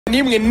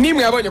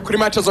nimwe yabonye kuri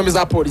match zombi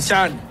za polisi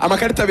cyane.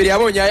 Amakarita abiri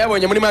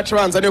yabonye muri match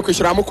banza niyo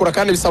kwishyura amukura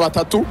kandi bisaba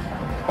 3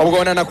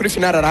 ubwo na kuri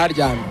final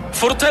araharyamye.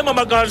 Full time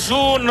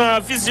Amagaju na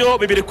Vision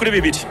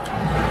 2-2.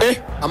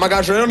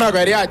 Amagaju rero ntabwo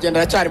yari yagenda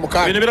aracyari mu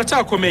kaga. Ibintu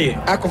biracyakomeye.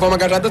 Akuva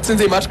Amagaju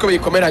adatsinze match ko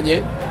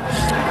bikomeranye.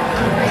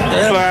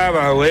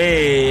 Baba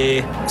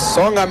we.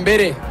 Songa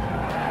mbere.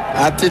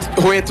 Ati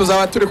we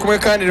tuzaba turi kumwe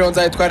kandi rero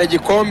nzayitwara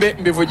igikombe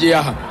mbivugiye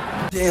aha.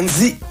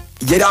 Denzi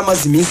yari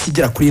amaze iminsi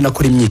igera kuri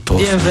nakora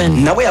imyitozo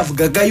nawe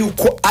yavugaga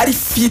yuko ari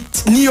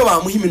fit niyo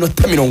bamuha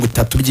iminota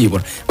 30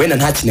 byibura wenda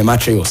nta kine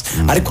match yose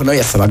ariko nawe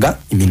yasabaga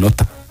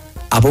iminota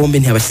abombe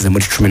ntiyabashyize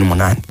muri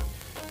 18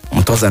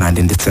 umutoza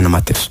arande ndetse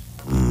n'amateso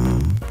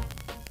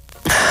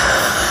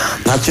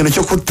nta kintu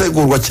cyo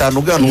kutegurwa cyane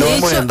ugana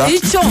umwenda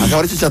akaba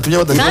ari cyo cyatumye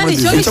batajya muri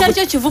 18 kandi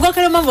cyo kivuga ko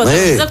ari mpamvu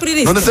baza kuri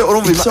list none se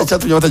urumva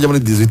cyatumye batajya muri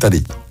 18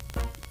 ari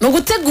no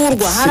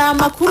gutegurwa hari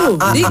amakuru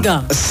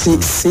liga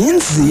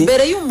sinzi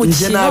mbere y'umukino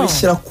nje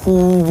nabishyira ku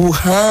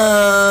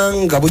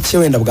buhanga buke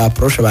wenda bwa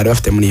approche bari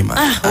bafite muri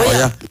imana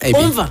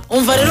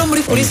umva rero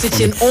muri kulisi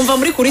ikintu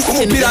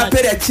umupira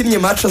pere yakinnye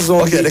match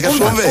zombi reka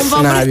shove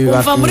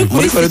umva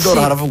muri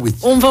koridoro haravugwa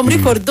iki umva muri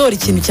koridoro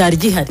ikintu cyari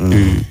gihari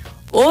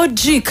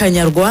OG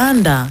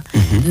Kanyarwanda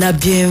na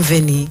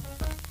Bienvenue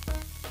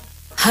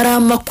hari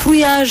amakuru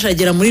yaje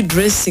agera muri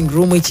dressing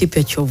room y'ikipe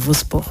ya Kiyovu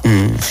Sport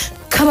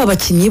kaba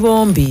bakinyi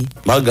bombi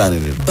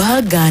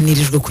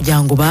baganirijwe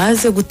kugira ngo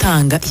baze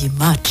gutanga iyi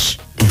match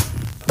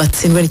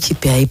batsindwa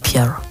n'ikipe ya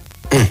APR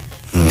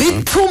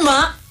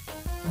bituma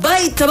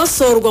bahita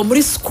basorwa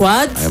muri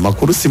squad. Aya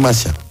makuru si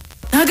mashya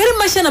ntabwo ari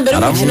mashya na mbere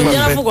y'umukino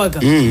byaravugwaga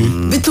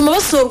bituma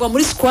basorwa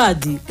muri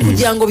squad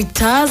kugira ngo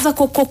bitaza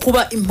koko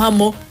kuba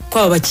impamo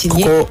kwa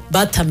bakinyi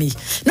batamiye.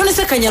 None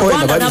se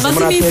Kanyarwanda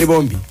namaze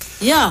bombi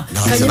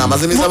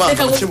namaze imizi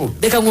abantu mu kibuga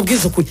reka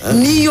nkubwize ukuri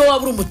niyo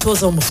wabura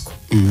umutoza w'umuswa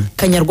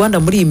Kanyarwanda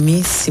muri iyi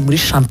minsi muri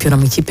championnat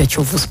mu ikipe ya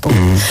Kiyovu Sport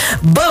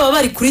baba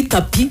bari kuri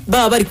tapi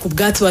baba bari ku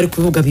bwatsi bari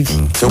kubivuga bibi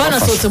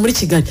banasohotse muri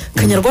Kigali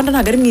Kanyarwanda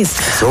ntago ari mwiza.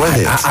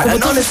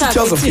 None se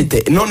cyozo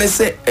mfite none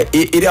se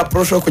iri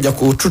approach yo kujya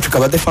kucucika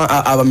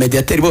aba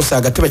mediateur bose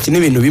hagati bakina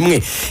ibintu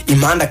bimwe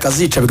impanda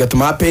kazica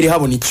bigatuma APR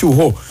habona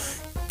icyuho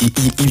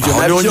ibyo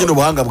nabyo nyine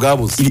ubuhanga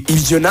bwabuze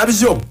ibyo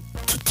nabyo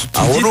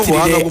aho no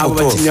buhanga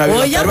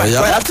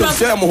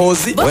bw'umutoza ya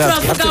muhozi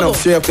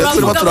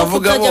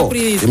turavuga bo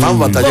impamvu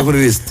batajya kuri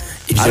list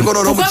ariko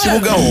no mu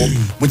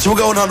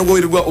kibuga ho nta nubwo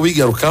wirirwa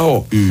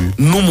ubigarukaho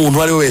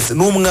n'umuntu ari wese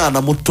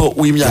n'umwana muto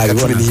w'imyaka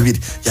 12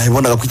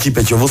 yahibonaga ku ikipe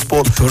ya Kiyovu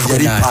Sport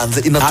yari panze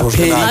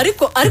inatoje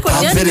ariko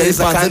yari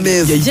panze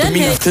neza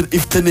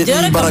ifite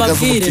n'imbaraga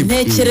z'umutima.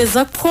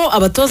 Ntekereza ko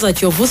abatoza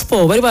Kiyovu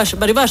Sport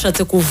bari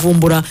bashatse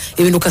kuvumbura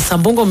ibintu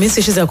Kasambongo mu minsi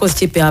ishize yakoze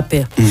ikipe ya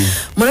APR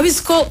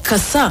murabizi ko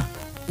Kasa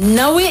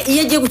nawe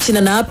iyo agiye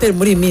gukina na APR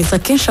muri minsi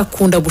akenshi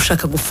akunda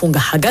gushaka gufunga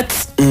hagati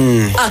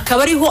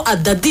akaba ariho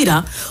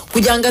adadira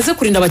kugira ngo aze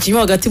kurinda abakinnyi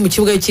hagati mu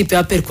kibuga y'ikipe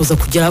ya APR kuza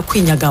kugera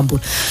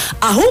kwinyagambura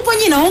ahubwo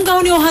nyine aho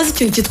ngaho niho hazi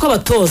ikintu cyitwa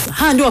abatoza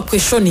handi wa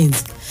questionings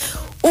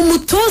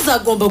umutoza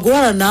agomba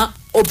guharana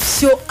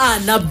option A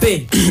na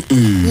B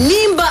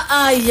nimba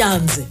A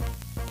yanze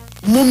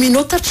mu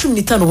minota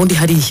 15 ubundi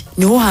hariya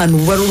niho hantu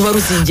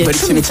baruzingiye bari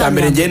kintu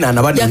cyambere nge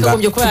nanabaninga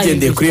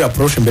tugendeye kuri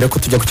approach mbere ko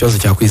tujya ku kibazo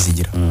cya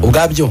kwizigira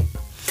ubwabyo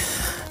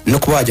no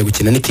kuba wajya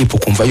gukina n'ikipe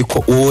ukumva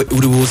yuko wowe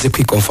uri buze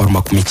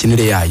kwikonforma ku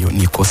mikinire yayo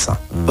ni ikosa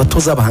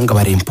batoza abahanga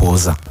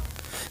barempoza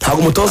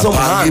ntabwo umutoza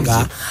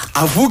w'umuhanga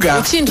avuga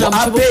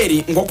APR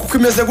ngo kuko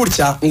imeze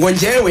gutya ngo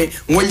ngewe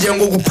ngo ngiye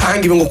ngo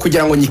gupanga ibi ngo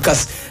kugira ngo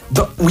nyikase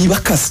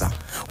wibakasa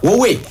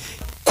wowe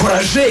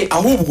courage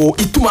ahubwo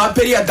ituma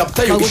APR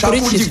adapta yo gushaka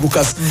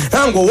kugikasa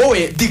ntango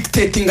wowe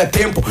dictating a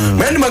tempo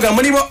mandi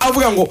magambo nibo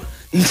avuga ngo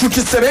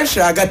ncucitse benshi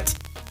hagati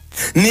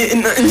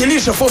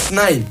nyinisha force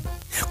 9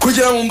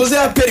 kugira ngo mbuze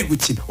APR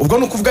gukina ubwo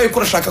no kuvuga yuko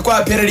urashaka ko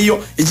APR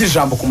ariyo igira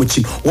ijambo ku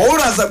mukino wowe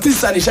uraza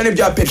kwisanisha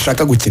n'ibyo APR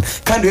ishaka gukina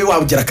kandi wewe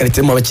wabugira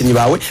karite mu bakinyi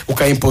bawe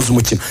ukayimpoza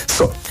umukino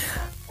so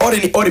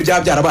ori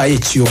byarabaye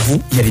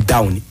Kiyovu yari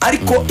down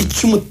ariko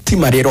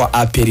icyumutima rero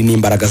APR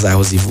n'imbaraga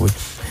zaho zivuye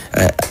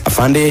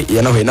afande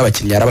yanahuye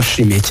n'abakinnyi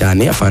yarabashimiye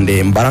cyane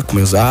afande mbara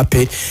kumeza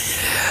APR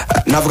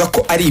navuga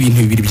ko ari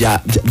ibintu bibiri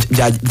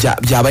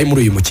byabaye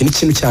muri uyu mukino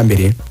ikintu cya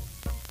mbere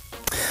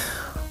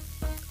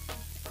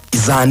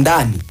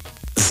izandani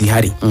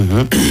zihari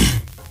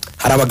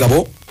hari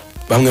abagabo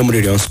bamwe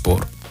muri Rayon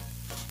Sport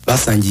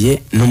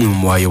basangiye n'umwe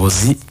mu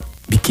bayobozi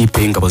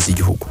b'ikipe y'ingabo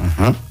z'igihugu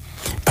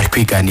bari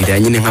kwiganirira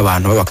nyine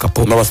nk'abantu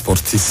b'abakapo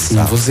n'abasportifs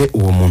simvuze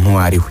uwo muntu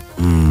wariwe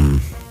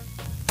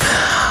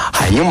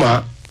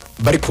hanyuma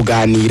bari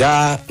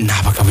kuganira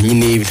n'abagabo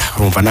nyine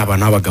urumva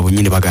n'abantu b'abagabo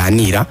nyine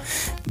baganira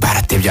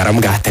baratebye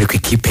aramubwira atari ku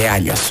ikipe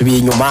yanyu yasubiye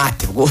inyuma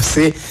ati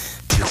rwose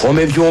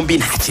ibikombe byombi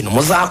nta kintu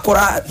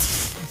muzakora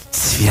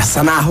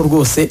birasa naho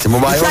rwose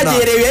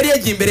cyagereye yari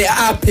yagiye imbere ya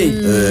AP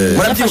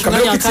murabyibuka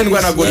mbere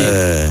kwitsindwa na goli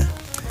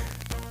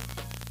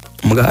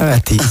mugabo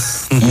ati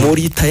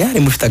muri tayari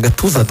mufite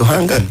agatuza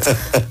duhangana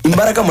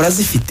imbaraga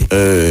murazifite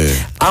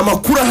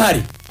amakuru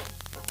ahari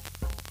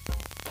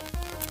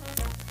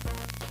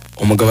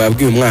umugabo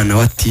yabwiye umwana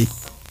we ati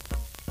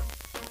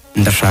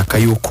ndashaka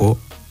yuko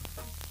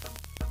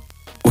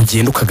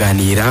ugenda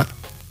ukaganira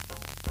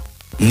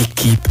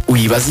n'ikipe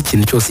uyibaza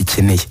ikintu cyose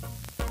ikeneye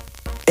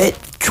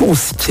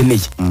cyose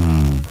ikeneye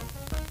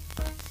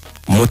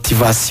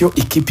motivasiyo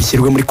ikipe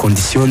ishyirwe muri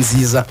kondisiyo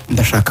nziza.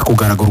 ndashaka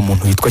kugaragara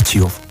umuntu witwa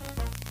Kiyovu.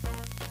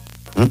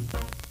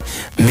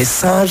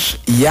 mesaje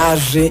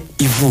yaje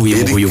ivuye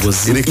mu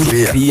buyobozi iri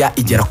clear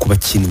igera ku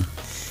bakinnyi.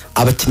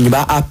 abakinnyi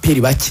ba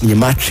APR bakinnye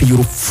match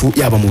y'urupfu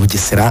yaba mu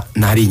Bugesera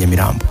n'ari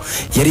Nyamirambo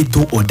yari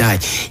do or die.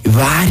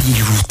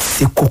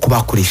 barirutse koko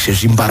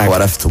bakoresheje imbaraga,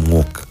 barafite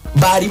umwuka,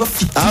 bari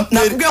bafite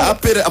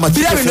APR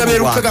amakipe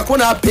naberukaga ko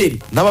na APR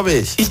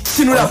n'ababeshyi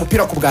ikintu uriya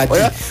mupira ku bwati,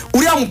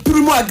 uriya mupira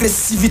urimo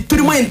agresivity,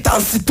 urimo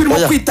intensity, urimo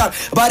kwita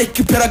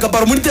barekiperaga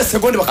baro muri 10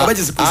 seconde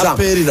bakabageze ku zamu.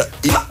 APR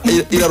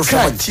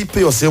irarusha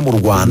amakipe yose yo mu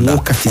Rwanda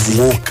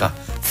umwuka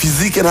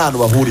fizike nta hantu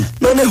bahuri.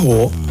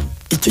 noneho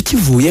icyo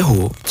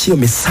kivuyeho kiyo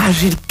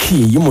message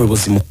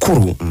y'umuyobozi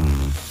mukuru,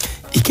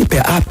 ikipe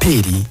ya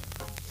APR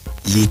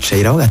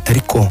yicayiraho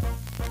gatariko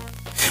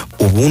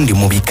ubundi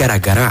mu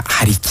bigaragara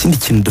hari ikindi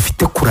kintu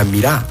dufite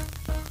kuramira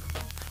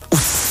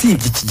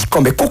usibye iki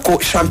gikombe, kuko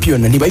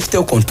shampiyona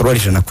ntibayifiteho control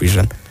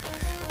 100%.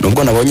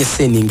 nubwo nabonye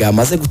Seninga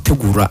amaze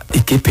gutegura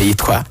ikipe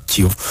yitwa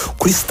Kiyovu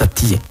kuri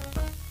statiye,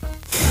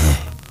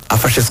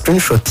 afashe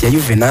screenshot ya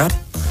Juvenal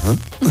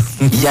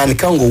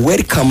yandika ngo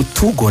welcome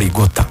to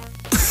Gorigota.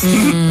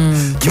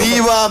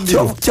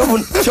 Nibambiro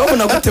cyo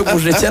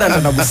naguteguje cyera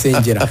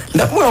ndagusengera,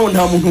 ndakubaho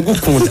nta muntu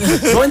ugukunda,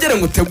 nongere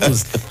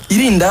nguteguze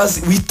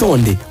irindazi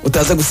witonde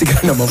utaza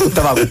gusigarana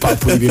amavuta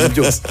bagupapura ibintu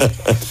byose.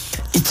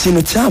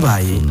 ikintu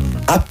cyabaye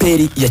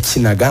APR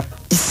yakinaga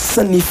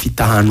isa n'ifite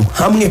ahantu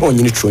hamwe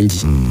honyine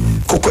icungiye,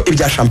 kuko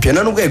ibya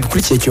shampiyona nubwo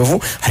yagukurikiye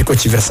Kiyovu ariko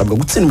kivirasabwa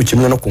gutsinda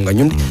umukino no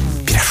kunganya undi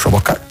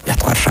birashoboka,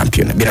 yatwara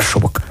shampiyona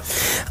birashoboka.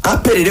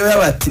 APR rero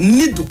yabati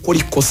nidukora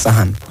ikosa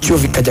hano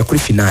Kiyovu ikajya kuri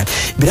finale,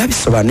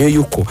 birabisobanuye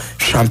yuko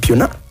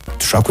shampiyona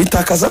dushaka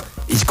kwitakaza,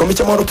 igikombe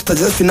cy'amahoro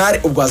tutageze finale,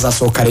 ubwo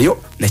azasohoka Rayon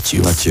na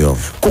Kiyovu.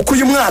 kuko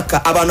uyu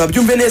mwaka abantu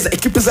babyumve neza,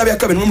 ekipe zaba ya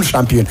kabiri muri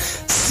shampiyona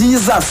si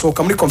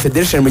izasohoka muri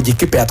confederation mu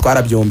gikipe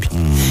yatwara byombi,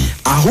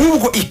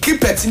 ahubwo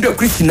ikipe yatsindiwe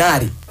kuri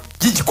finale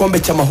y'igikombe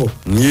cy'amahoro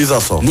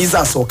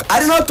nizasohoka.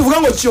 ari naho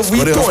tuvuga ngo Kiyovu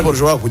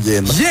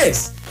yitonde.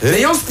 Yes,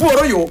 Rayon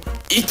Sport yo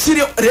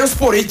ikiri Rayon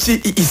Sport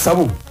iki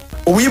isabu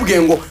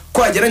ubwibwe ngo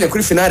ko ageranya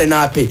kuri finale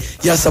na AP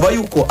yasaba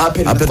yuko AP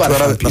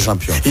itwara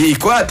shampiyona.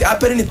 Ko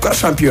AP nitwara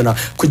shampiyona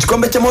ku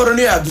gikombe cy'amahoro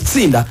niyo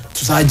yadutsinda,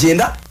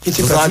 tuzagenda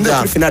ikitsinda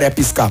kuri finale ya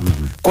Peace Cup,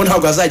 ko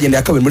ntabwo azagenda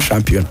ya kabiri muri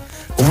shampiyona.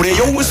 ubu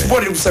Rayon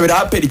Sport iri gusabira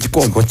AP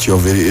igikombe, ko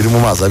Kiyovu iri mu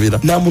mazi abira.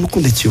 nta muntu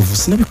ukunda Kiyovu,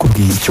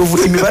 sinabikubwiye. Kiyovu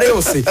imibare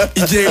yose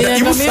igenda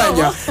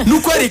ibusanya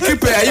nuko ari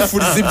ikipe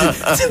yayifuriza ibyo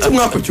sinzi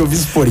umwaka Kiyovu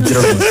Sport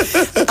igira none.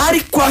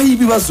 ariko aho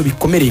ibibazo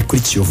bikomereye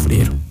kuri Kiyovu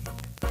rero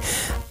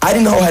ari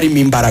naho harimo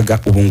imbaraga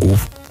ubu ngubu.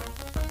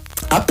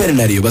 APR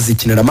na Rayon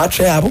bazikinira match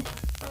yabo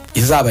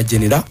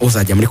izabagenera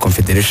uzajya muri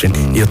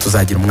confederation, iyo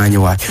tuzagira umwanya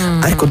wayo.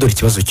 ariko dore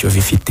ikibazo Kiyovu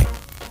ifite,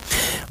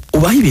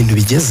 ubaho ibintu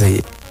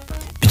bigeze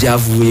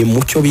byavuye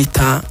mu cyo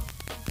bita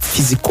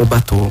physical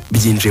battle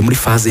byinjiye muri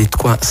phase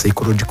yitwa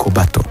psychological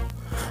battle.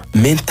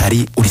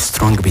 mentally uri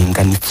strong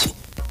bingana iki?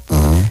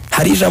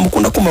 hari ijambo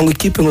ukunda kumva ngo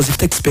ikipe ngo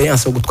zifite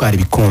experience yo gutwara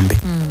ibikombe.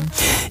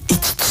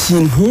 iki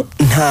kintu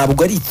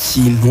ntabwo ari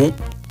ikintu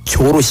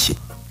cyoroshye.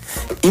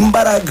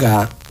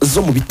 imbaraga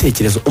zo mu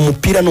bitekerezo,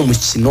 umupira no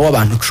mukino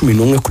w'abantu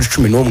 11 kuri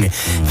 11,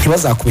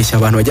 ntibazakubeshya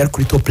abantu bagera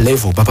kuri top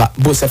level baba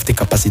bose afite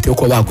capacity yo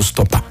kuba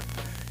bagustopa.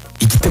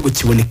 igitego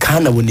kiboneka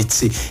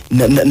hanabonetse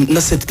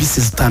na set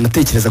pieces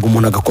zitanatekerezaga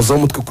umuntu agakozaho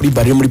umutwe kuri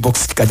barrier muri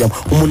box kikajyamo,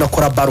 umuntu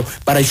akora baro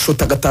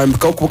barayishota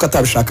agatambikaho kubuka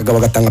atabishakaga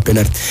bagatanga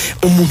penalty,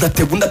 umuntu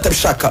ategunda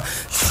atabishaka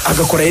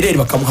agakora ereri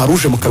bakamuha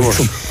rouge mu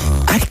kabicuma.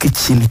 ariko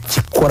ikintu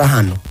gikora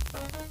hano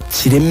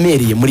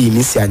kiremereye muri iyi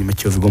minsi ya nyuma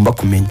Kiyovu igomba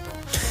kumenya,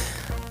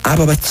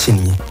 aba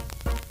bakinnyi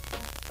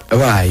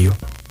bayo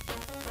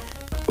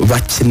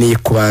bakeneye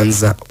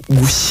kubanza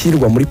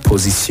gushyirwa muri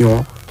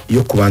position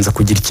yo kubanza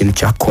kugira ikintu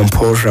cya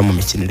composure mu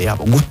mikinire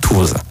yabo,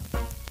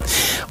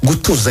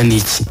 gutuza ni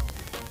iki?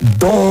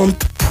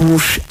 Don't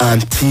push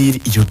until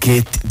you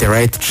get the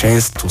right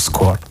chance to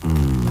score.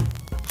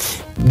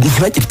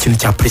 ntibagire ikintu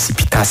cya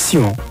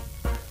precipitation,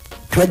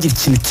 ntibagire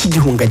ikintu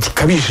cy'igihunga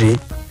gikabije,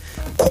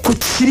 kuko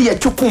kiriya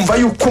cyo kumva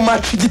yuko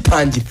match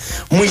gitangira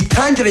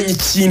muyitangiranye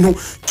ikintu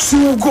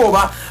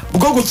cy'ubwoba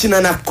bwo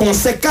gukina na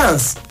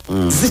consequence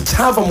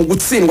zicyava mu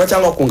gutsindwa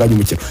cyangwa kunganya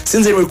umukino.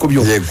 sinzi rero ko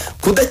byo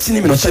kudakina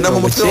iminota mu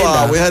mutwe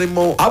wawe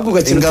harimo ahubwo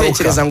ugakina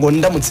utekereza ngo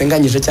ndamutse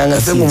nganyije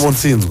cyangwa se ngo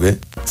nsinzwe.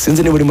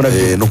 sinzi niba uri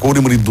muri no kuba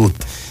uri muri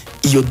dute.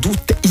 iyo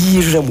dute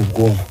yije mu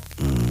bwonko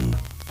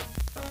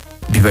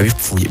biba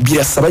bipfuye.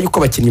 birasaba yuko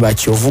abakinnyi ba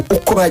Kiyovu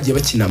uko bagiye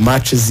bakina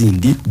match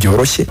zindi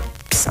byoroshye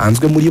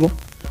bisanzwe muri bo,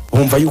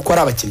 bumva yuko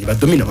ari abakinnyi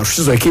badomina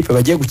barushizo equipe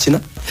bagiye gukina,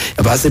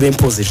 baze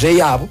bempoze je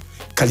yabo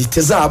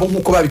kalite zabo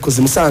nkuko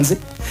babikoze Musanze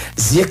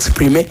zi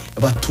exprime,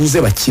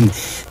 batuze bakine.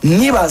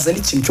 nibaza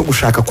n'ikintu cyo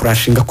gushaka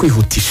kurashinga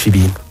kwihutisha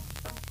ibintu,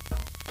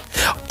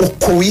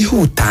 uko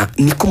wihuta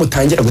niko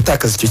mutangira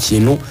gutakaza icyo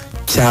kintu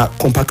cya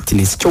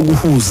compactness cyo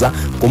guhuza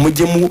ngo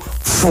mujye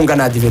mufunga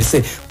na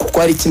adversaire kuko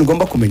hari ikintu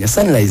ugomba kumenya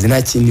Sunrise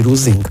nta kintu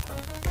iruzinga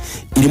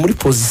iri muri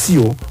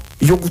position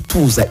yo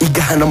gutuza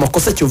igahana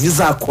amakosa Kiyovu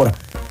izakora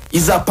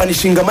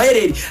izapanishinga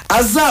amayereri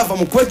azava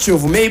mu kuba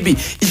Kiyovu maybe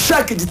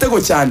ishaka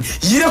igitego cyane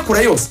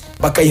yirekura yose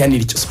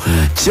bakayihanira icyo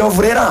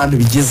Kiyovu rero ahantu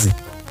bigeze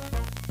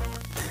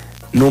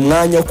ni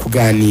umwanya wo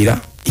kuganira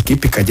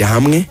ikipe ikajya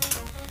hamwe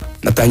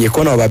natangiye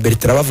kubona aba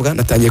Bertrand bavuga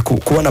natangiye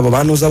kubona abo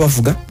bantuza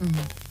bavuga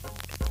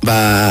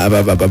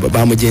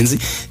ba mugenzi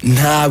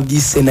ntabwo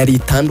isenari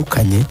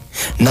itandukanye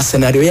na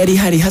scenario yari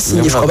hari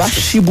hasinyishwa ba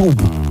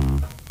Shibubu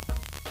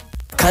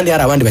kandi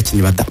hari abandi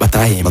bakinnyi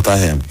batahemba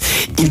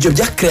ibyo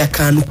byakreye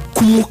akantu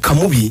k'umwuka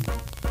mubi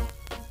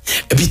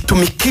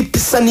bituma ikipe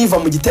isa niva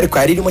mu gitereko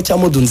yari irimo cya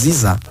modu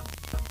nziza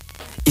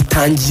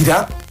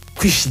itangira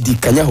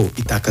kwishidikanyaho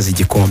itakaza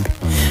igikombe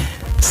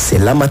c'est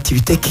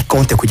l'amativité qui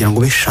compte kugira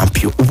ngo be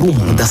champion ubu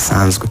umuntu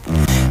udasanzwe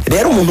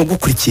rero umuntu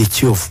ugukurikiye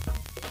Kiyovu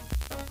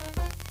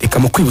reka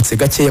mukwibutse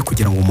gakeya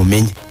kugira ngo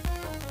umumenye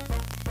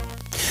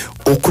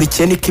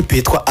ukurikiye n'ikipe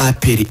yitwa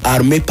APR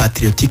Armée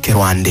Patriotique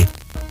Rwandais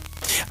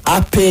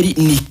APR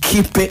ni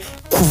ikipe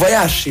kuva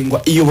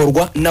yashingwa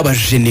iyoborwa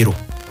n'abajenero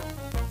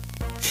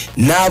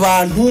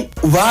n'abantu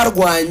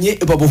barwanye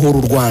babohora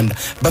u Rwanda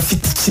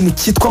bafite ikintu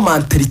cyitwa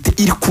mentalite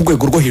iri ku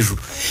rwego rwo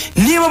hejuru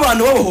niba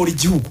abantu babohora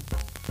igihugu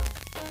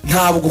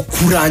ntabwo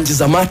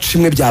kurangiza match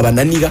imwe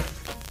byabananira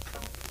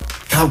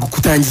ntabwo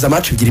kutangiza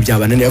match ebyiri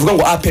byabananira bavuga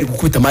ngo APR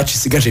gukubita match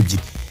isigaje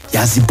ebyiri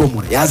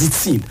yazibomora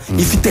yazitsinda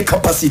ifite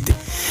capacity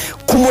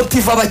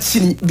kumotiva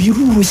abakinnyi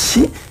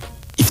birurushye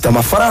ifite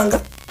amafaranga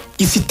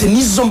ifite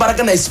nizo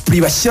mbaraga na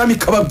esprit bashyiramo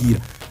ikababwira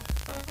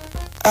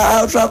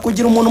ushaka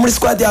kugira umuntu muri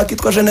squad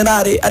yakitwa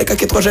general ariko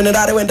akitwa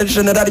general wenda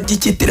general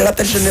by'ikitirira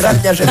ate general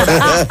nya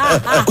general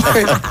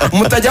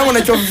mutajyamo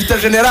nacyo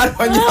bifite general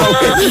wanyawe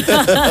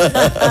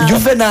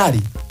Juvenal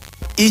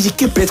iyi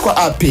kipe yitwa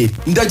APR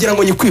ndagira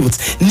ngo nyikwibutse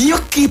niyo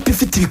kipe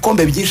ifite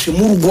ibikombe byinshi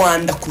mu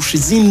Rwanda kurusha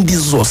izindi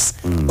zose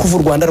kuva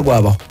u Rwanda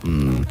rwabaho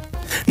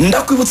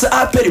ndakwibutsa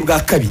APR bwa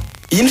kabiri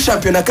iyi ni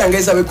champion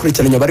kangahe zabe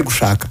kurikiranya bari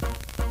gushaka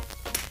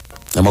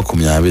na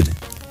 21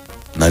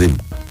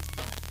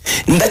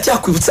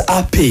 ndacyakwibutsa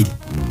APR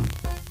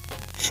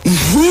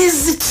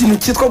nkizi ikintu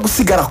cyitwa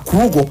gusigara ku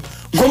rugo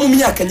ngo mu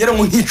myaka ngera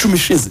mu nk'icumi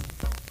ishize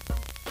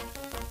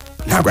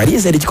ntabwo ari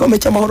izera igikombe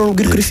cy'amahoro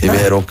n'ubwiri kuri finale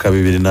iberoka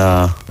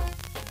 2018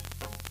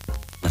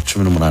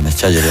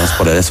 cyaje Rayon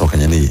Sport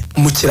yasohokanye niye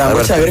mu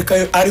kirango cyayo reka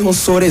ariho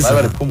nsoreza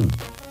bari kumwe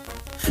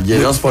igihe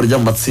Rayon Sport jya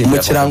mu matsinda mu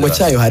kirango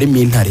cyayo harimo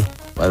intare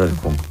bari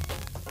kumwe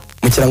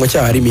mu kirango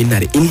cyayo harimo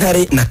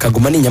intare na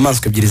Kagoma ni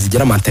inyamaswa ebyiri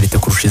zigira mentalite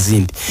kurusha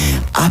izindi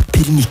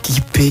APR ni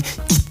ikipe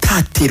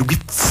itaterwa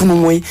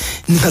ipfunwe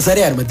nka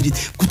Real Madrid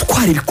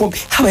gutwara ibikombe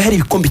habaye hari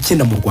ibikombe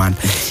 9 mu Rwanda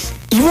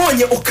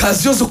ibonye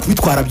okaziyo zo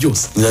kubitwara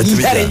byose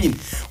intare nyine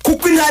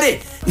kuko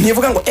intare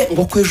ntivuga ngo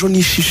ngo kwejo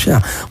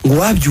nishisha ngo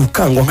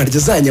wabyuka ngo nkarya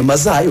za nyama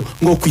zayo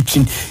ngo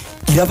kwicini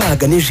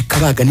irabaga neje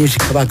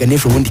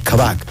ubundi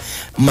kabaga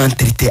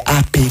mentalite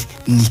APR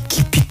ni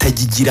ikipe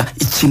itagigira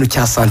ikintu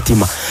cya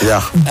santima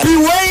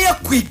biweye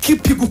ku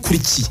ikipe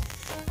igukurikiye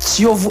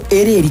Kiyovu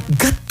ereri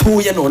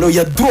gatoya none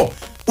ya draw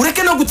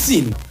ureke no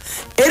gutsindwa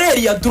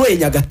ereri ya draw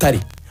Nyagatare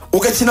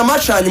ugakina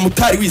match yanyu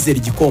mutari wizera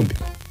igikombe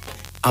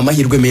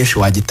amahirwe menshi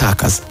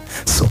wagitakaza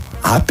so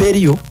APR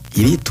yo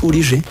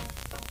iriturije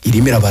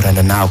irimira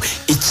barana nawe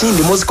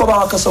ikindi muzi ko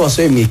bawakaso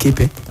basoye mu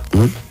ikipe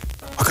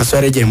wakaso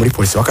yaregeye muri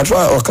polisi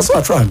wakaso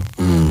wacana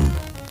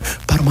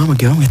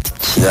baramamaga bamwe ati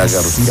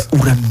kirazira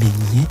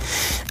uramenye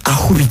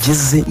aho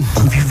bigeze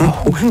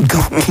ntibivaho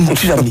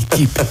gakinjira mu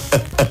ikipe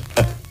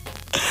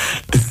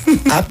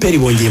APR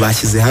bongeye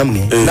bashyize hamwe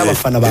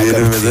n'abafana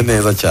bagarutse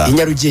neza cyane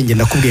inyarugenge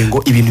nakubwiye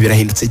ngo ibintu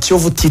birahindutse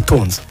Kiyovu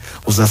utitonze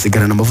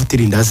uzasigarana amavuta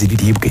irindazi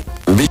riribwe